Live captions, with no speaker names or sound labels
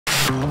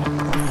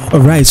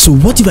Alright, so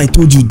what if I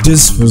told you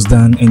this was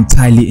done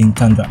entirely in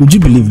Canva? Would you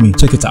believe me?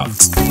 Check it out.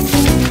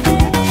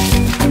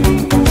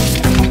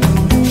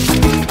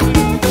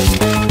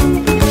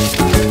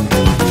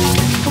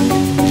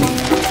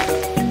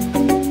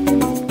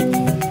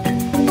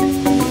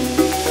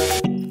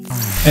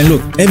 And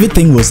look,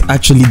 everything was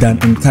actually done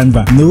in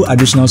Canva, no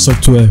additional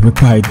software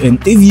required.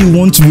 And if you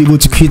want to be able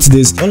to create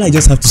this, all I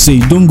just have to say,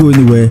 don't go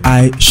anywhere,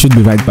 I should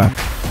be right back.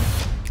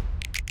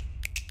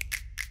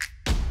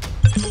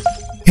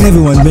 Hey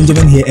everyone,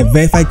 Benjamin here, a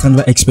verified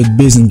Canva expert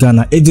based in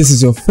Ghana. If this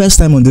is your first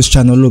time on this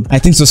channel, look, I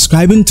think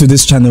subscribing to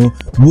this channel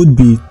would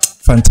be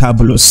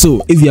fantabulous.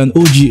 So if you're an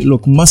OG,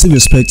 look, massive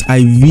respect. I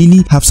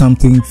really have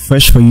something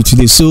fresh for you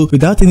today. So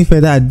without any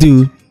further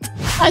ado,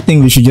 I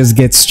think we should just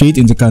get straight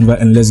into Canva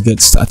and let's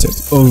get started.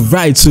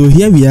 Alright, so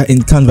here we are in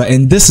Canva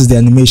and this is the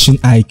animation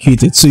I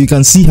created. So you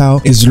can see how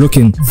it's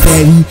looking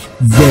very,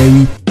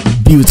 very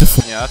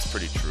beautiful. Yeah, that's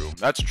pretty true.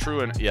 That's true,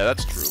 and yeah,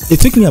 that's true.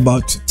 It took me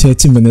about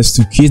 30 minutes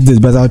to create this,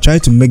 but I'll try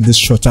to make this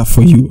shorter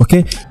for you,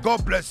 okay?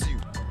 God bless you.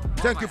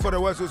 Thank you for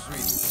the word so sweet.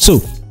 So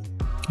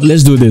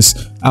let's do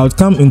this. I would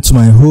come into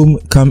my home,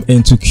 come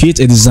in to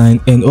create a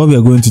design, and all we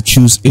are going to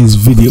choose is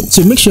video.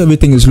 So make sure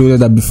everything is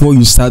loaded up before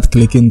you start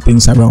clicking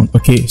things around.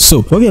 Okay,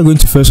 so what we are going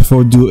to first of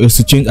all do is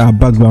to change our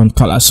background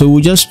color. So we'll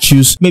just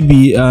choose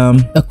maybe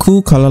a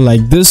cool color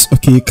like this.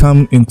 Okay,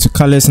 come into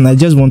colors, and I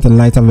just want a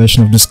lighter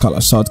version of this color,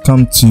 so I'd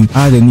come to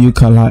add a new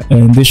color,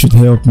 and this should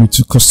help me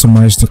to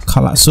customize the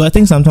color. So I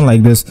think something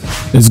like this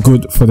is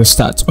good for the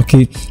start.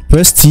 Okay,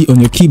 press T on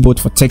your keyboard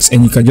for text,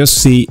 and you can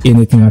just say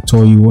anything at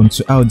all you want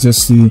to. I'll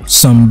just say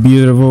some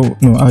beautiful,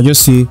 no, I'll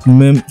just say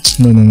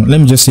let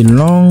me just say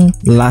long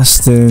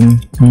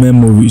lasting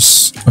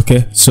memories.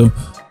 Okay, so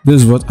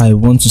this is what I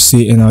want to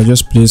say, and I'll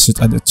just place it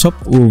at the top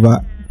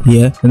over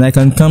here. And I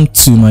can come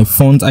to my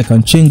font, I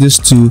can change this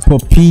to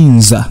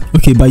Poppins.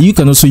 Okay, but you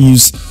can also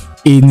use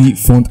any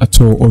font at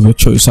all of your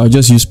choice. So I'll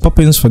just use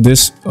Poppins for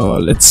this.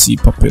 Let's see,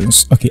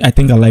 Poppins. Okay, I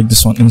think I like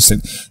this one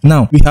instead.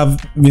 Now we have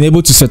been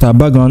able to set our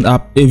background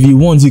up. If you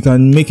want, you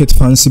can make it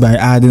fancy by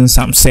adding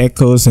some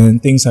circles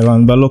and things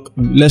around, but look,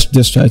 let's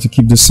just try to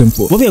keep this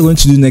simple. What we are going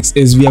to do next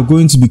is we are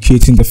going to be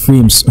creating the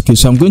frames. Okay,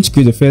 so I'm going to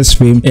create the first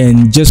frame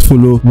and just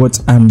follow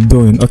what I'm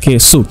doing. Okay,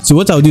 so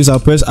what I'll do is I'll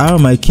press R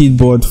on my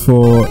keyboard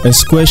for a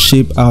square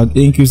shape. I'll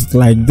increase it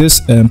like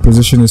this and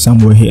position it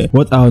somewhere here.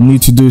 What I'll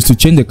need to do is to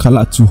change the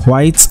color to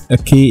white.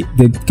 Okay,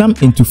 then come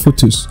into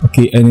photos.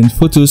 Okay, and in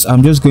photos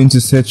I'm just going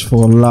to search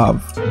for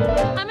love. I'm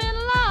in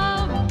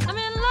love, I'm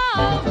in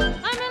love,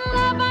 I'm in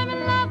love, I'm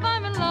in love,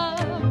 I'm in love,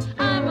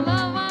 I'm in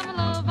love, I'm in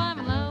love,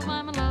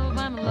 I'm in love,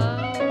 I'm in love, I'm in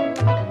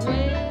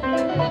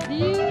love with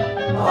you.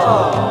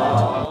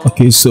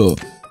 Okay, so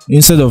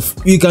instead of,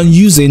 you can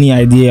use any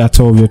idea at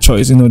all of your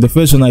choice. You know, the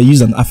first one I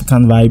used an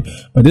African vibe,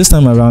 but this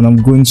time around I'm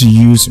going to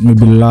use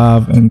maybe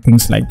love and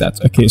things like that.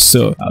 Okay,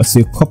 so I'll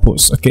say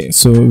couples. Okay,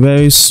 so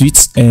very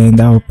sweet, and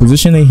I'll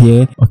position it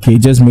here. Okay,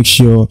 just make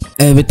sure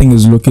everything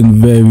is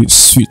looking very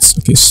sweet.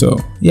 Okay, so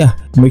yeah,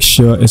 make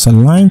sure it's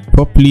aligned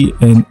properly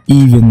and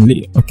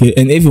evenly. Okay,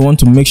 and if you want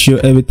to make sure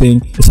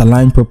everything is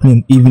aligned properly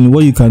and evenly,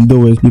 what you can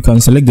do is you can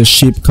select the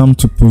shape, come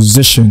to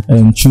position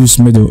and choose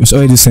middle. It's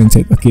already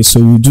centered. Okay, so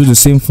we do the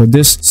same for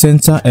this,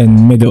 center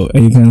and middle,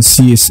 and you can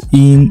see it's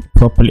in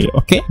properly.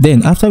 Okay,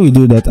 then after we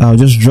do that, I'll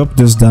just drop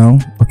this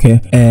down. Okay,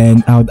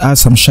 and I'll add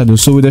some shadow.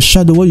 So with the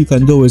shadow, what you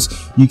can do is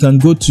you can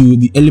go to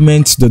the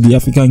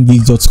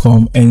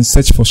elements.theafricangeek.com and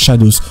search for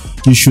shadows.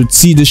 You should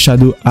see the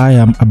shadow I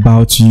am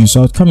about to use.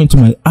 So I'll come into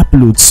my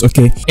uploads.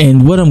 Okay,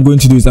 and what I'm going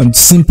to do is I'm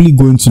simply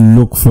going to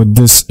look for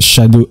this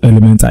shadow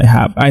element I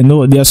have. I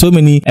know there are so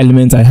many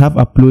elements I have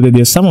uploaded.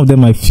 There's some of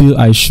them I feel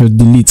I should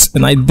delete,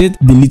 and I did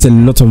delete a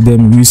lot of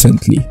them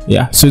recently.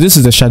 Yeah, so this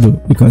is the shadow.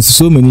 You can see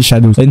so many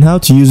shadows, and how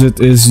to use it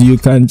is you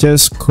can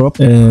just crop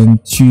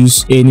and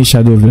choose any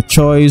shadow of your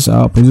choice.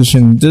 I'll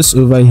position this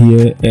over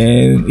here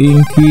and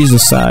increase the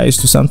size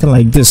to something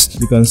like this.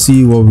 You can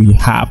see what we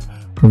have.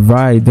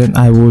 Right, then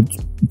I would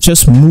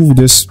just move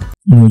this,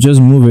 you know, just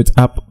move it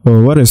up.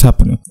 Or what is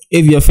happening?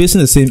 If you're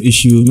facing the same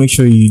issue, make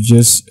sure you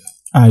just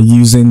are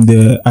using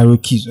the arrow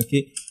keys.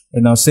 Okay,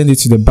 and I'll send it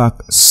to the back.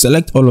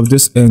 Select all of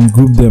this and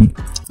group them.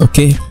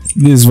 Okay,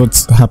 this is what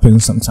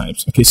happens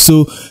sometimes. Okay,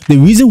 so the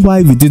reason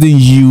why we didn't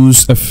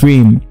use a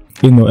frame,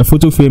 you know, a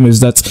photo frame, is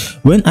that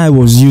when I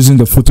was using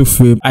the photo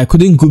frame, I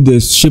couldn't group the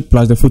shape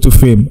plus the photo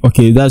frame.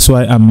 Okay, that's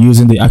why I'm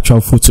using the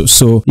actual photo.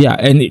 So yeah,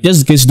 and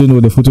just in case you don't know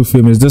what the photo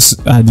frame is, this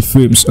are the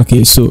frames.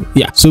 Okay, so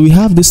yeah, so we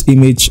have this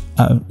image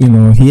you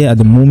know, here at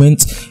the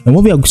moment, and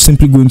what we are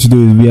simply going to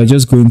do is we are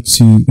just going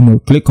to, you know,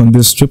 click on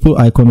this triple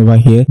icon over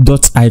here,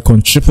 dot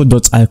icon, triple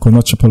dot icon,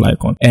 not triple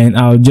icon, and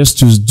I'll just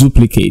choose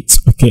duplicate.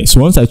 Okay,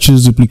 so once I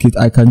choose duplicate,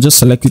 I can just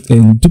select it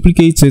and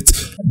duplicate it.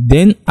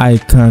 Then I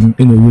can,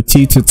 you know,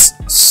 rotate it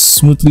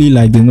smoothly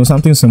like, you know,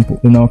 something simple.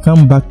 Then I'll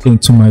come back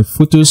into my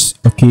photos,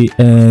 okay,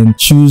 and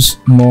choose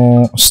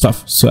more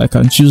stuff. So I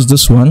can choose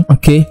this one,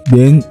 okay,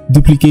 then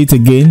duplicate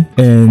again,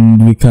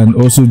 and we can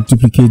also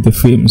duplicate the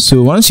frame.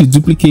 So once you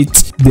duplicate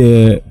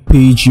the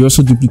page, you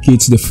also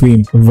duplicate the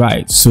frame,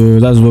 right? So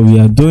that's what we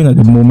are doing at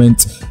the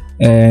moment.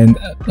 and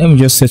let me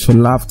just search for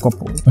love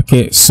couple.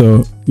 Okay,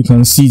 so you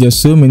can see there's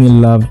so many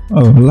love.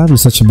 Oh, love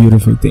is such a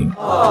beautiful thing,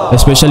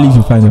 especially if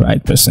you find the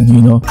right person,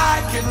 you know.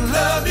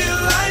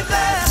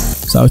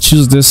 So I'll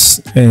choose this,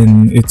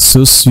 and it's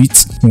so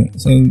sweet.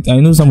 And I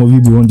know some of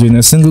you be wondering,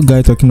 a single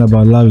guy talking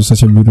about love is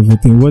such a beautiful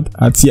thing. What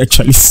are he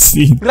actually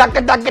saying?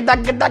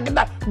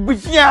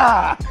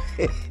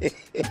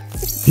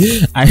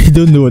 I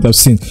don't know what I've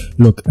seen.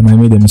 Look, and I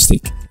made a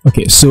mistake.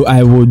 Okay, so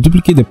I will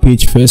duplicate the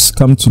page first,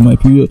 come to my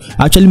preview.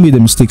 I actually made a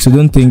mistake, so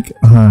don't think,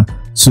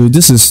 So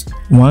this is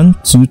 1,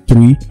 2,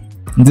 3.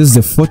 And this is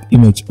the 4th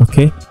image,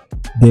 okay?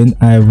 Then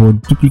I will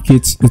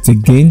duplicate it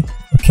again.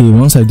 Okay,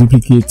 once I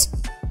duplicate,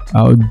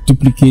 I'll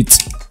duplicate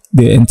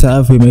the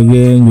entire frame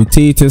again,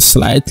 rotate it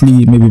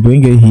slightly, maybe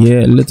bring it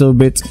here a little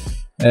bit,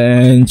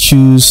 and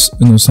choose,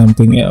 you know,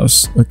 something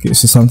else. Okay,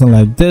 so something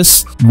like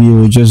this. We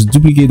will just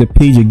duplicate the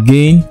page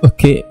again.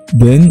 Okay,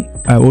 then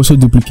I also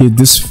duplicate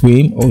this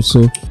frame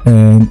also,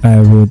 and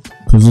I will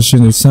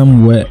position it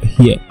somewhere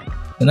here.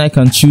 Then I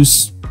can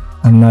choose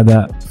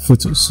another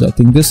photo. So I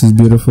think this is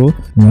beautiful.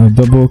 Now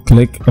double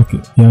click. Okay,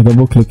 yeah,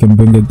 double click and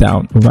bring it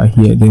down over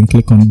here, then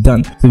click on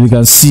done, so we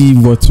can see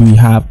what we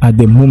have at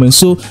the moment.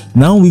 So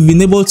now we've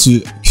been able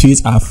to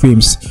create our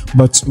frames,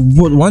 but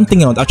one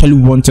thing I would actually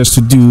want us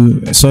to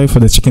do, sorry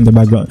for the chicken in the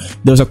background,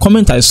 there was a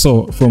comment I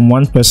saw from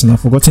one person, I've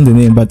forgotten the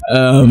name, but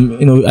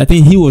you know, I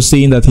think he was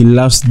saying that he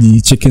loves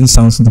the chicken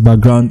sounds in the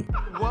background.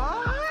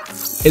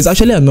 It's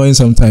actually annoying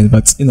sometimes,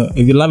 but you know,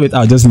 if you love it,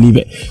 I'll just leave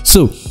it.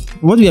 So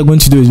what we are going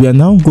to do is we are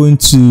now going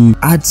to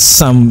add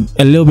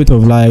a little bit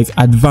of like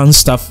advanced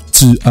stuff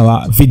to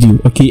our video.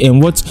 Okay,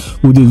 and what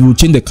we'll do, we'll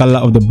change the color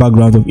of the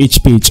background of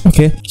each page.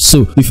 Okay,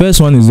 so the first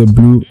one is the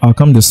blue. I'll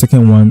come to the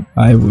second one.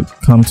 I will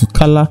come to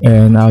color,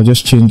 and I'll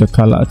just change the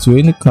color to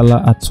any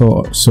color at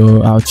all.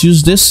 So I'll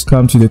choose this.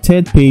 Come to the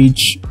third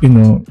page, you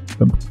know,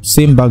 the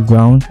same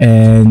background,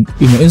 and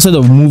you know, instead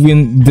of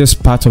moving this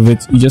part of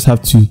it, you just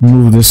have to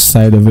move this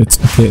side of it.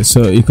 Okay,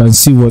 so you can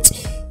see what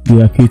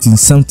we are creating,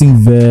 something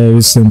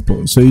very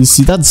simple. So you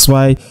see, that's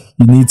why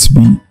you need to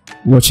be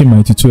watching my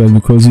tutorials,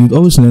 because you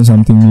always learn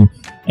something new,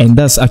 and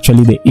that's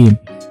actually the aim,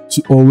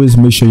 to always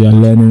make sure you're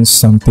learning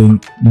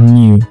something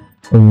new.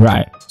 All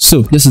right,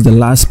 so this is the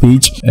last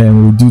page,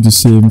 and we'll do the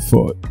same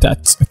for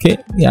that. Okay,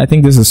 yeah, I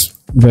think this is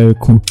very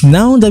cool.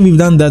 Now that we've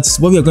done that,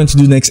 what we are going to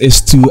do next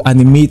is to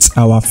animate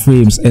our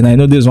frames, and I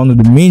know this is one of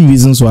the main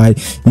reasons why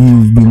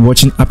you've been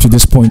watching up to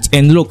this point.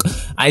 And look,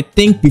 I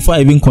think before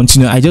I even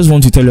continue, I just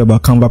want to tell you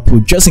about Canva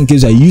Pro, just in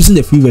case you're using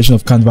the free version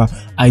of Canva.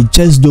 I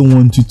just don't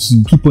want you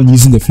to keep on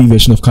using the free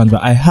version of Canva.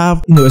 I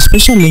have, you know, a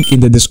special link in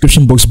the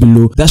description box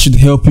below that should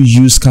help you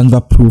use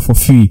Canva Pro for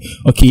free.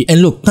 Okay,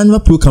 and look,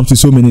 Canva Pro comes with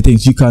so many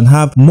things. You can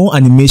have more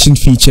animation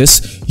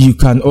features, you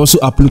can also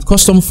upload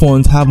custom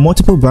fonts, have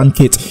multiple brand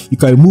kits, you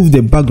can remove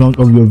the background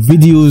of your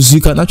videos,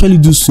 you can actually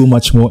do so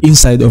much more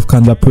inside of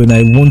Canva Pro, and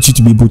I want you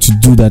to be able to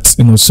do that,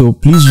 you know. So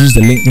please use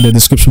the link in the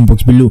description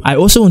box below. I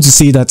also want to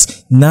say that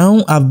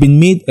now I've been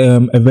made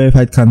a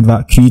verified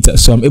Canva creator,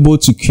 so I'm able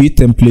to create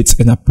templates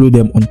and upload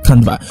them on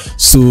Canva.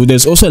 So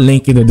there's also a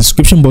link in the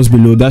description box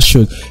below that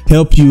should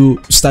help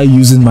you start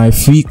using my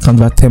free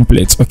Canva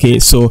templates. Okay,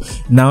 so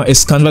now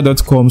it's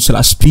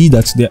canva.com/p,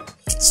 that's the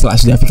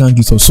 /the African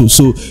Geek or so.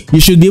 So you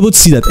should be able to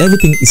see that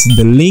everything is in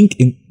the link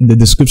in the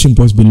description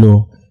box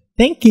below.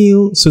 Thank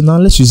you. So now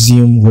let's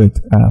resume with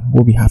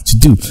what we have to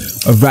do.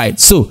 All right,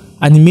 so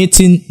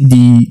animating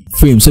the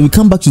frame. So we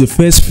come back to the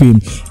first frame,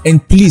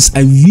 and please, I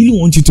really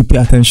want you to pay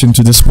attention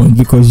to this point,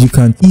 because you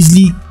can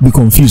easily be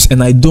confused,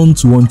 and I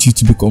don't want you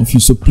to be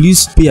confused. So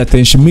please pay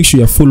attention, make sure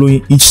you're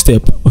following each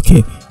step.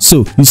 Okay,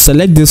 so you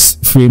select this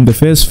frame, the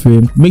first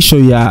frame, make sure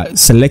you are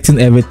selecting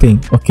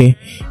everything. Okay,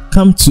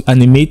 come to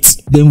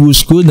animate, then we'll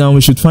scroll down,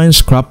 we should find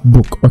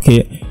Scrapbook.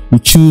 Okay, we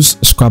choose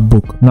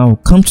Scrapbook. Now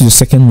come to the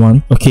second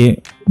one. Okay,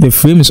 the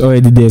frame is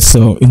already there,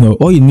 so you know,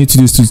 all you need to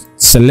do is to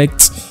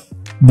select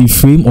the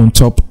frame on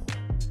top,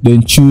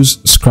 then choose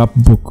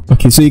Scrapbook.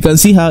 Okay, so you can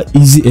see how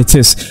easy it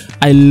is.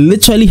 I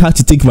literally had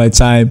to take my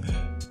time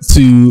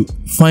to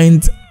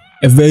find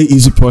a very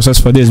easy process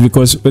for this,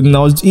 because when I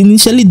was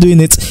initially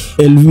doing it,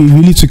 it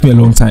really took me a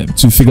long time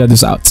to figure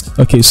this out.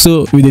 Okay,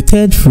 so with the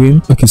third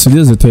frame, okay, so this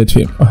is the third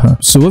frame.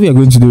 So what we are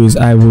going to do is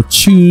I will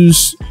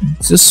choose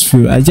this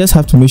frame. I just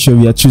have to make sure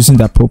we are choosing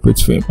the appropriate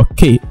frame.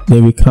 Okay,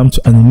 then we come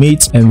to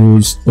animate, and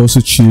we'll also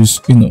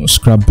choose, you know,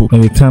 Scrapbook.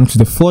 And we come to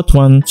the fourth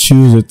one,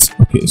 choose it.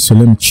 Okay, so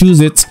let me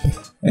choose it,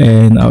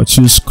 and I'll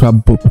choose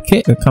Scrapbook.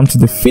 Okay, I come to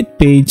the fifth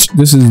page.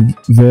 This is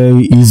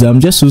very easy. I'm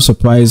just so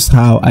surprised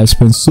how I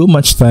spent so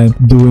much time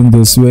doing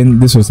this when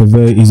this was a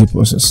very easy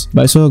process,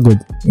 but it's all good.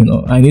 You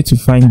know, I need to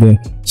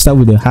start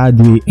with the hard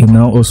way, and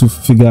now also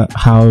figure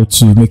how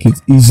to make it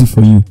easy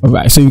for you. All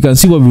right, so you can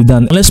see what we've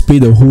done. Let's play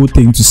the whole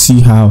thing to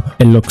see how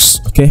it looks.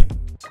 Okay,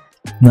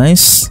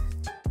 nice.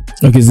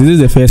 Okay, so this is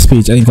the first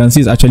page, and you can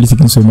see it's actually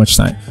taking so much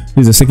time.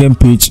 This is the second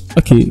page.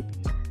 Okay,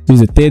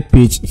 this is the third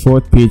page,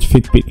 fourth page,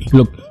 fifth page.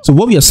 Look, so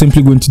what we are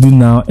simply going to do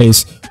now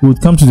is we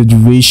would come to the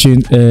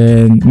duration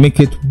and make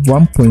it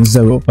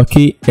 1.0.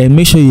 okay, and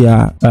make sure you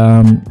are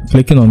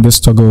clicking on this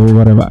toggle or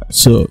whatever,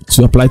 so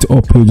to apply to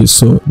all pages.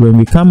 So when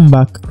we come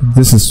back,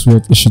 this is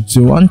what it should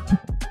do. 1,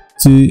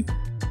 2,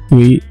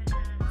 3,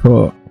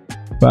 4,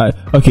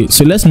 5. Okay,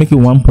 so let's make it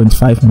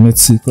 1.5 and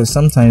let's see, because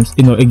sometimes,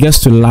 you know, it gets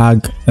to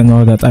lag and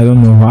all that. I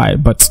don't know why,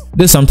 but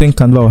there's something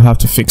Canva will have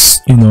to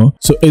fix, you know.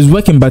 So it's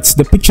working, but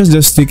the pictures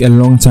just take a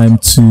long time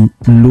to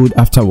load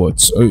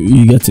afterwards.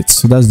 You get it?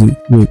 So that's the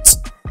wait.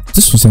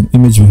 This was an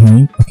image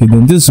behind. Okay,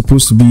 then this is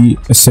supposed to be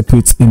a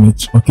separate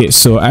image. Okay,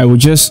 so I will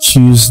just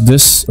choose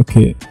this.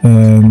 Okay,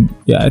 and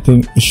yeah, I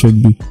think it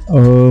should be.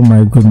 Oh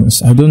my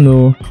goodness, I don't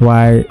know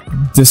why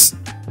this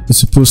is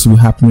supposed to be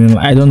happening.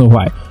 I don't know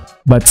why,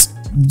 but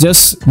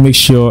just make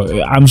sure.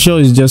 I'm sure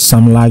it's just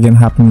some lagging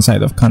happening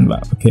inside of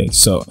Canva. Okay,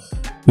 so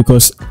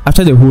because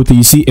after the whole thing,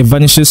 you see it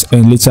vanishes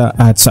and later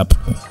adds up.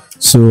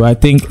 So I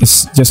think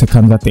it's just a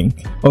Canva thing.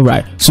 All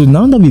right, so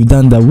now that we've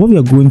done that, what we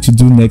are going to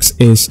do next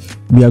is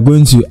we are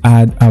going to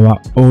add our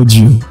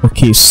audio.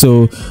 Okay,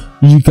 so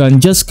you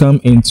can just come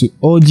into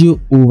audio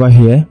over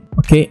here,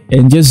 okay,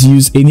 and just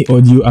use any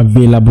audio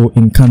available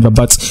in Canva.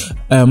 But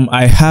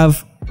I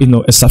have, you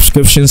know, a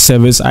subscription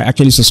service I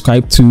actually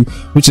subscribe to,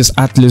 which is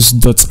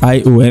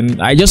atlas.io,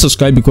 and I just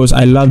subscribe because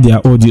I love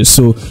their audio.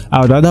 So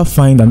I would rather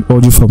find an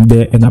audio from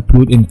there and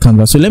upload in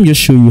Canva. So let me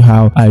just show you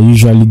how I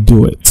usually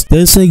do it.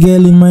 There's a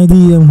girl in my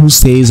DM who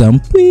says I'm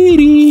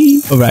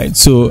pretty. All right,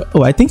 so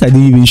I think I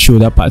didn't even show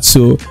that part.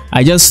 So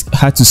I just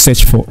had to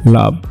search for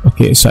love.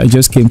 Okay, so I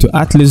just came to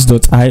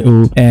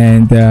atlas.io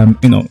and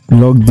you know,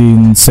 logged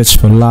in,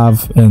 searched for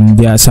love, and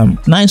there are some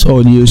nice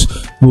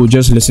audios. We'll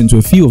just listen to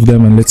a few of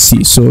them and let's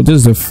see. So this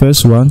is the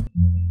first one.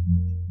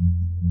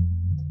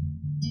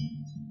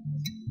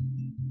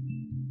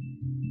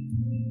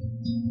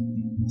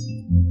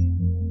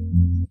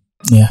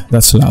 Yeah,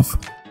 that's love.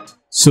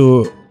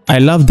 So I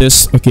love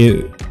this.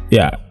 Okay,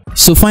 yeah,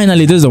 so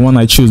finally this is the one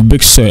I choose,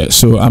 Big Sur.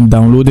 So I'm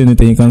downloading it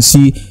and you can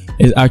see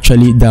it's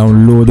actually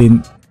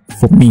downloading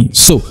for me.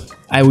 So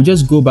I will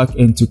just go back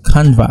into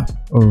Canva.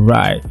 All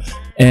right,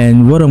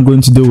 and what I'm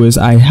going to do is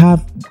I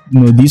have,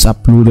 you know, these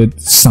uploaded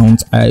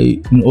sounds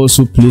I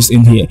also place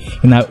in here,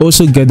 and I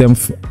also get them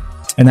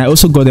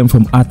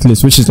from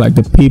Atlas, which is like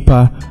the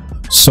paper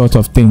sort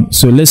of thing.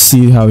 So let's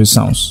see how it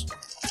sounds.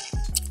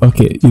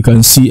 Okay, you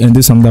can see, and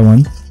this another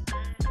one,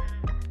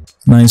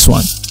 nice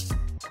one.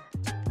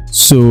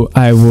 So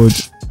I would,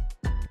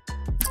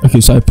 okay,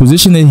 so I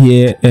position it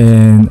here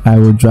and I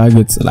will drag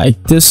it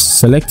like this,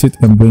 select it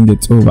and bring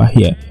it over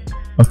here.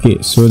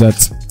 Okay, so that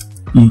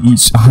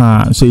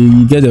so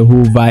you get the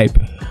whole vibe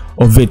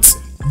of it.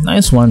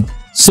 Nice one.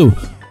 So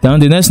now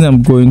the next thing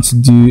I'm going to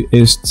do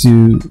is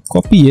to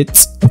copy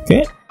it.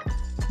 Okay,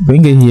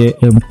 bring it here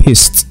and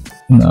paste.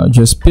 Now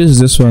just paste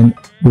this one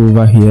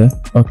over here.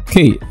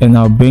 Okay, and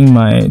I'll bring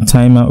my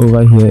timer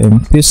over here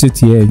and paste it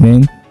here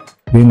again.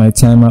 Bring my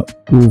timer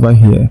over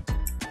here,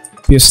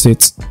 paste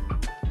it.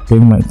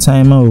 Bring my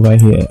timer over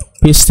here,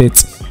 paste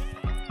it.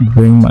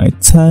 Bring my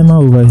timer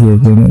over here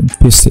again and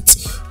paste it.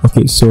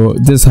 Okay, so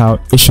this is how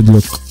it should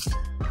look.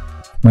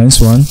 Nice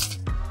one.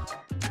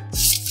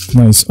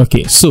 Nice.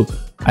 Okay, so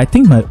I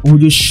think my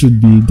audio should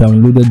be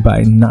downloaded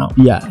by now.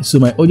 Yeah, so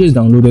my audio is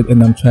downloaded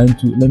and I'm trying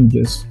to, let me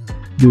just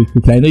do it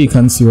quickly. I know you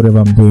can't see whatever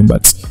I'm doing,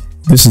 but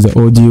this is the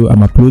audio.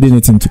 I'm uploading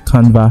it into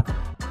Canva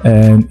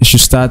and it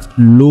should start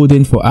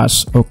loading for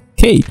us.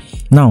 Okay,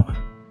 now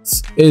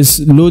it's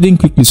loading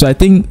quickly. So I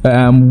think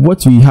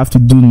what we have to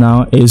do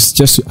now is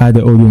just to add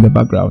the audio in the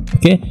background.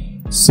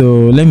 Okay,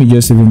 so let me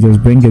just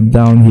bring it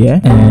down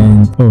here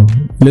and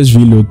let's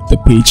reload the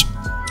page.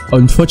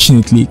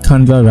 Unfortunately,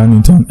 Canva ran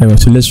into an error,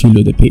 so let's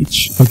reload the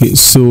page. Okay,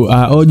 so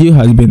our audio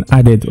has been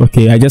added.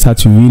 Okay, I just had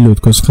to reload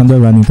because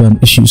Canva ran into an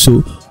issue. So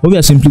what we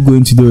are simply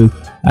going to do is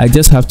I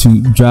just have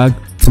to drag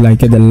till I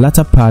get the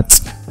latter part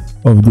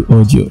of the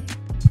audio.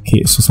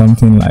 Okay, so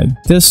something like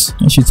this.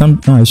 It should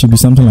be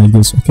something like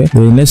this. Okay,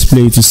 then let's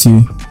play it to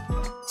see.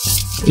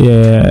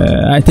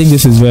 Yeah, I think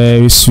this is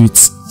very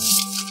sweet.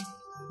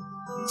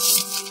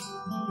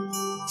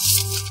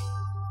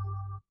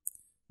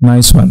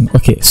 Nice one.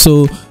 Okay,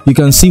 so you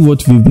can see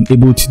what we've been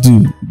able to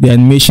do. The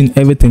animation,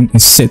 everything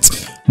is set.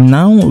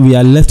 Now we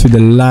are left with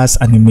the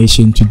last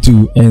animation to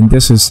do, and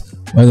this is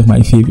one of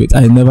my favorites.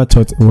 I never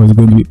thought it was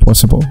going to be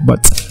possible, but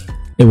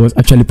it was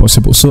actually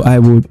possible. So I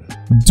would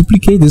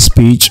duplicate this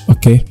page.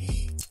 Okay,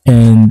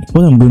 and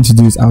what I'm going to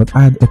do is I'll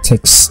add a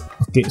text.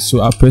 Okay,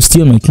 so I'll press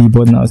T on my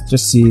keyboard now.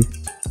 Just say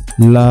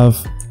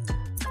love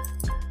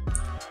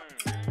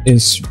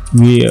is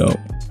real.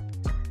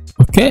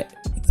 Okay,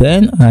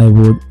 then I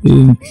would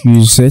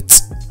increase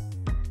it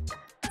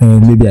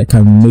and maybe I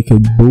can make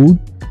it bold.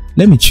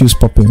 Let me choose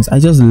Poppins. I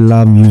just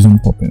love using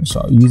Poppins,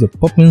 so I'll use a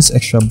Poppins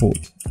extra bold.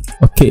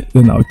 Okay,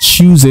 then I'll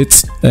choose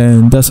it,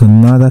 and that's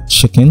another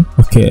chicken.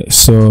 Okay,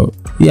 so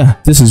yeah,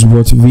 this is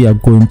what we are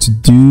going to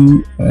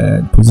do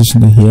and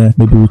position it here.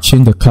 Maybe we'll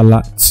change the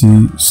color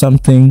to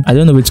something. I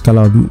don't know which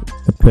color will be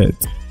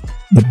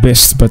the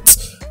best, but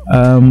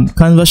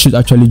Canva should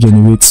actually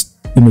generate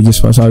images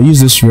for us. So I'll use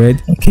this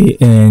red, okay,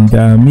 and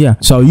yeah,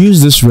 so I'll use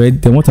this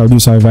red. Then what I'll do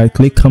is I'll right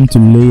click, come to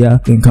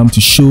layer, then come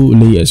to show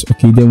layers,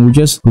 okay, then we'll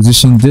just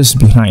position this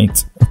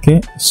behind,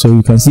 okay, so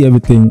you can see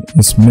everything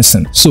is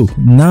missing. So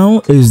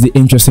now is the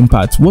interesting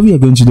part. What we are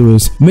going to do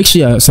is make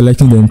sure you're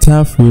selecting the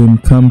entire frame,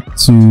 come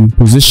to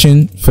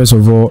position first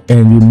of all,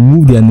 and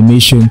remove the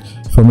animation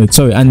from it.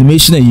 Sorry,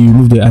 animation, and you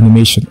remove the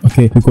animation,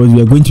 okay, because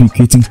we are going to be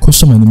creating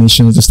custom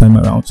animations this time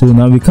around. So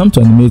now we come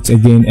to animate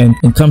again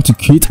and come to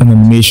create an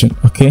animation,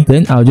 okay,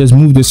 then I'll just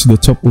move this to the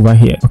top over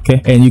here,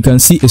 okay, and you can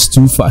see it's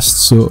too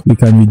fast, so we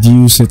can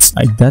reduce it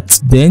like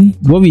that. Then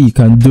what we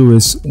can do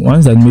is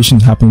once the animation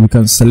happens, we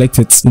can select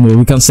it,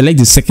 we can select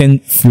the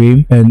second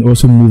frame and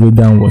also move it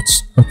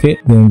downwards, okay,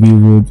 then we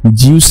would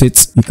reduce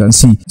it, you can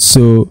see.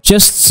 So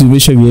just to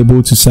make sure we're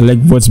able to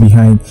select what's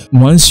behind,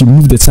 once you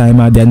move the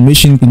timer, the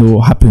animation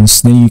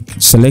happens. Then you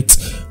select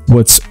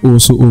what's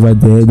also over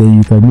there, then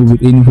you can move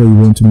it anywhere you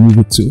want to move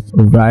it to.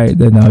 All right,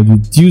 then I'll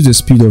reduce the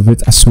speed of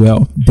it as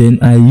well. Then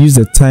I use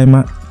the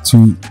timer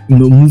to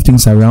move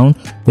things around.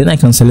 Then I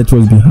can select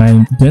what's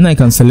behind, then I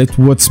can select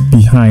what's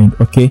behind,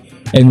 okay.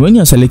 And when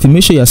you're selecting,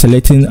 make sure you're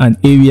selecting an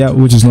area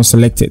which is not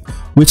selected,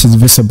 which is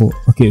visible,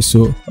 okay.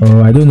 So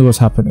I don't know what's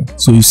happening,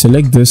 so you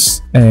select this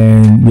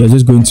and we are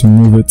just going to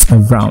move it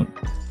around.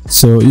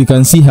 So you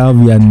can see how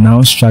we are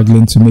now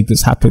struggling to make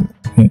this happen.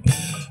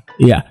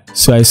 Yeah,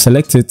 so I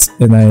select it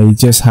and I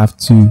just have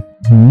to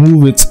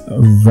move it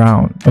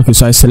around. Okay,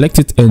 so I select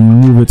it and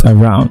move it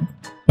around.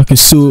 Okay,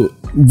 so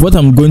what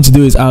I'm going to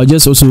do is I'll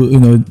just also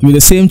with the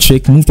same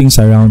trick, move things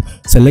around,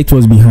 select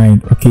what's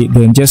behind, okay,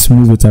 then just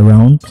move it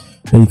around.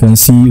 Then you can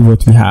see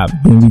what we have.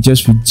 Then we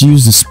just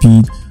reduce the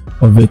speed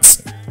of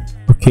it.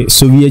 Okay,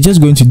 so we are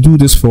just going to do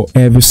this for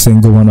every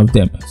single one of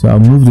them. So I'll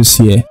move this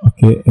here,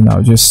 okay, and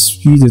I'll just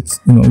speed it,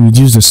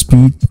 reduce the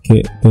speed.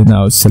 Okay, then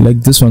I'll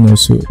select this one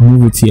also,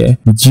 move it here,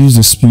 reduce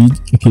the speed.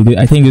 Okay,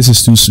 I think this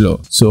is too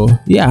slow, so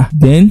yeah,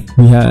 then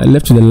we are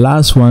left to the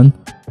last one.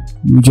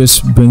 We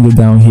just bring it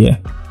down here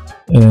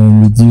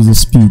and reduce the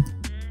speed.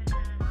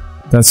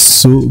 That's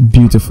so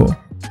beautiful.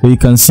 So you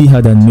can see how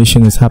the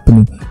animation is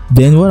happening.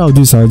 Then what I'll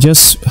do is I'll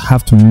just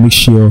have to make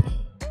sure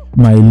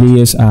my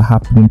layers are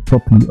happening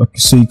properly. Okay,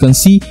 so you can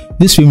see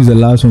this frame is the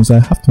last one, so I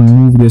have to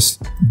move this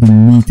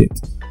beneath it,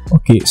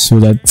 okay, so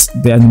that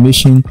the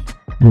animation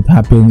would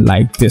happen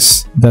like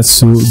this. That's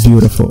so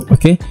beautiful.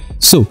 Okay,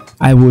 so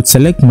I would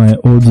select my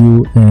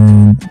audio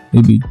and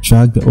maybe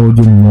drag the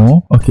audio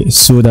more, okay,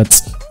 so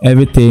that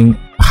everything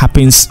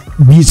happens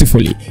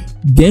beautifully.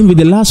 Then with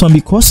the last one,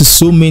 because there's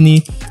so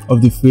many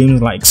of the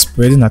frames like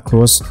spreading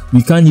across,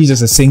 we can't use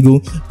as a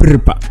single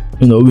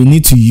we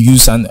need to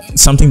use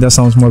something that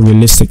sounds more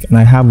realistic, and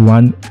I have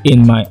one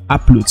in my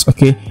uploads.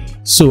 Okay,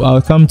 so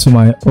I'll come to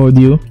my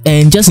audio,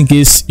 and just in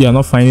case you are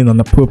not finding an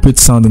appropriate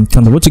sound in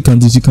Canva, what you can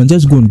do is you can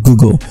just go on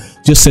Google,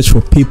 just search for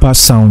paper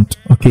sound,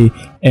 okay,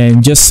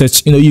 and just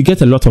search, you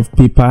get a lot of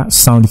paper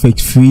sound effect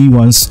free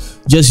ones.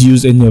 Just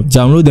use any of,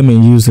 download them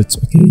and use it.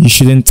 Okay, you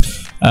shouldn't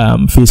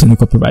face any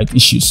copyright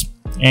issues.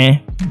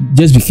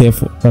 Just be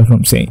careful, that's what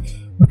I'm saying.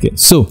 Okay,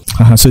 so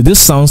so this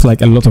sounds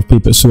like a lot of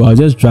paper, so I'll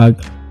just drag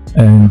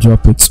and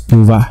drop it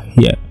over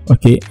here.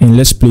 Okay, and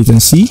let's play it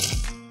and see.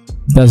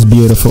 That's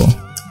beautiful.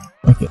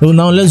 Okay, so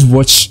now let's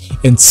watch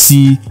and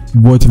see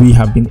what we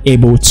have been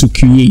able to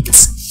create.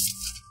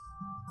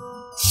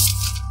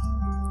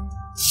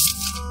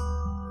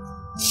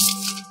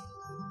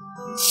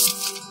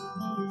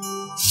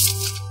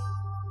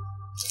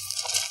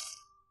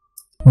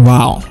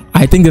 Wow,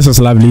 I think this is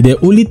lovely. The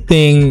only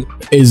thing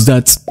is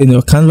that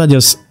Canva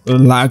just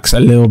lags a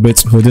little bit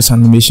for this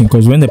animation,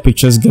 because when the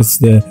pictures gets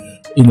there,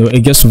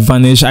 it gets to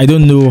vanish. I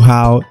don't know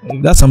how.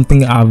 That's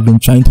something I've been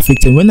trying to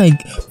fix, and when I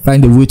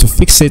find a way to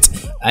fix it,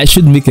 I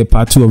should make a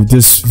part 2 of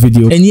this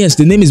video. And yes,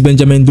 the name is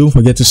Benjamin. Don't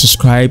forget to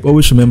subscribe.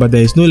 Always remember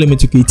there is no limit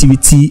to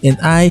creativity, and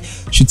I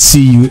should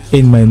see you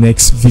in my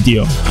next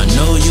video. I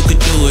know you could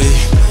do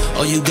it.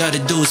 All you gotta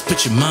do is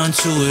put your mind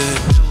to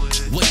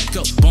it. Wake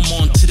up, I'm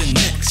on to the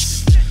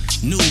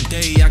next. New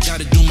day, I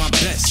gotta do my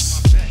best.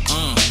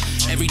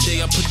 Every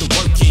day I put the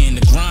work in.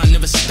 The grind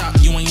never stop.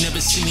 You ain't never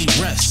see me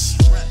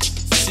rest.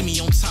 See me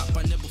on top.